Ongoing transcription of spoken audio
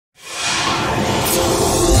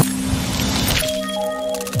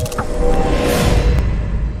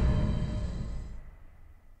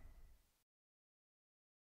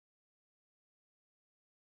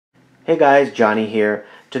Hey guys, Johnny here.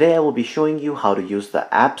 Today I will be showing you how to use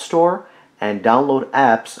the App Store and download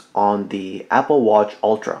apps on the Apple Watch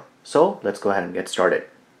Ultra. So let's go ahead and get started.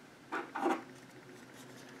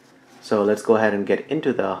 So let's go ahead and get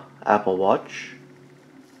into the Apple Watch.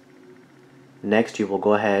 Next you will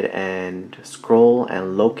go ahead and scroll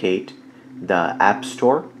and locate the App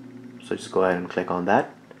Store. So just go ahead and click on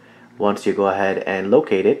that. Once you go ahead and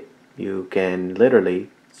locate it, you can literally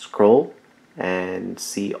scroll and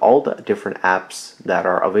see all the different apps that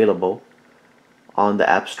are available on the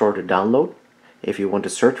App Store to download. If you want to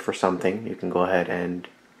search for something, you can go ahead and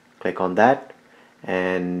click on that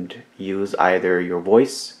and use either your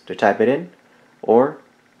voice to type it in or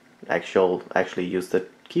actually use the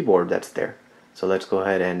keyboard that's there. So let's go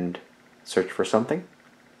ahead and search for something.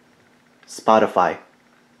 Spotify.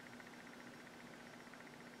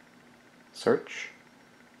 Search.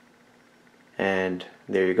 And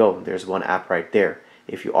there you go, there's one app right there.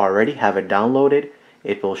 If you already have it downloaded,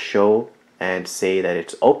 it will show and say that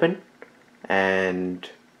it's open and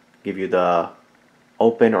give you the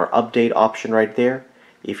open or update option right there.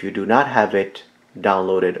 If you do not have it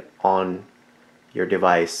downloaded on your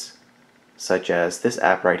device, such as this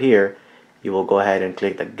app right here, you will go ahead and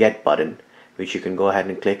click the Get button, which you can go ahead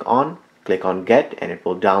and click on Get, and it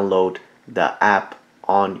will download the app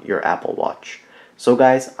on your Apple Watch. So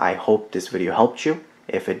guys, I hope this video helped you.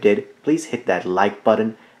 If it did, please hit that like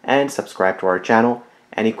button and subscribe to our channel.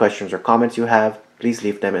 Any questions or comments you have, please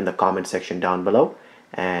leave them in the comment section down below.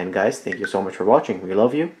 And guys, thank you so much for watching. We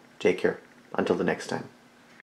love you. Take care. Until the next time.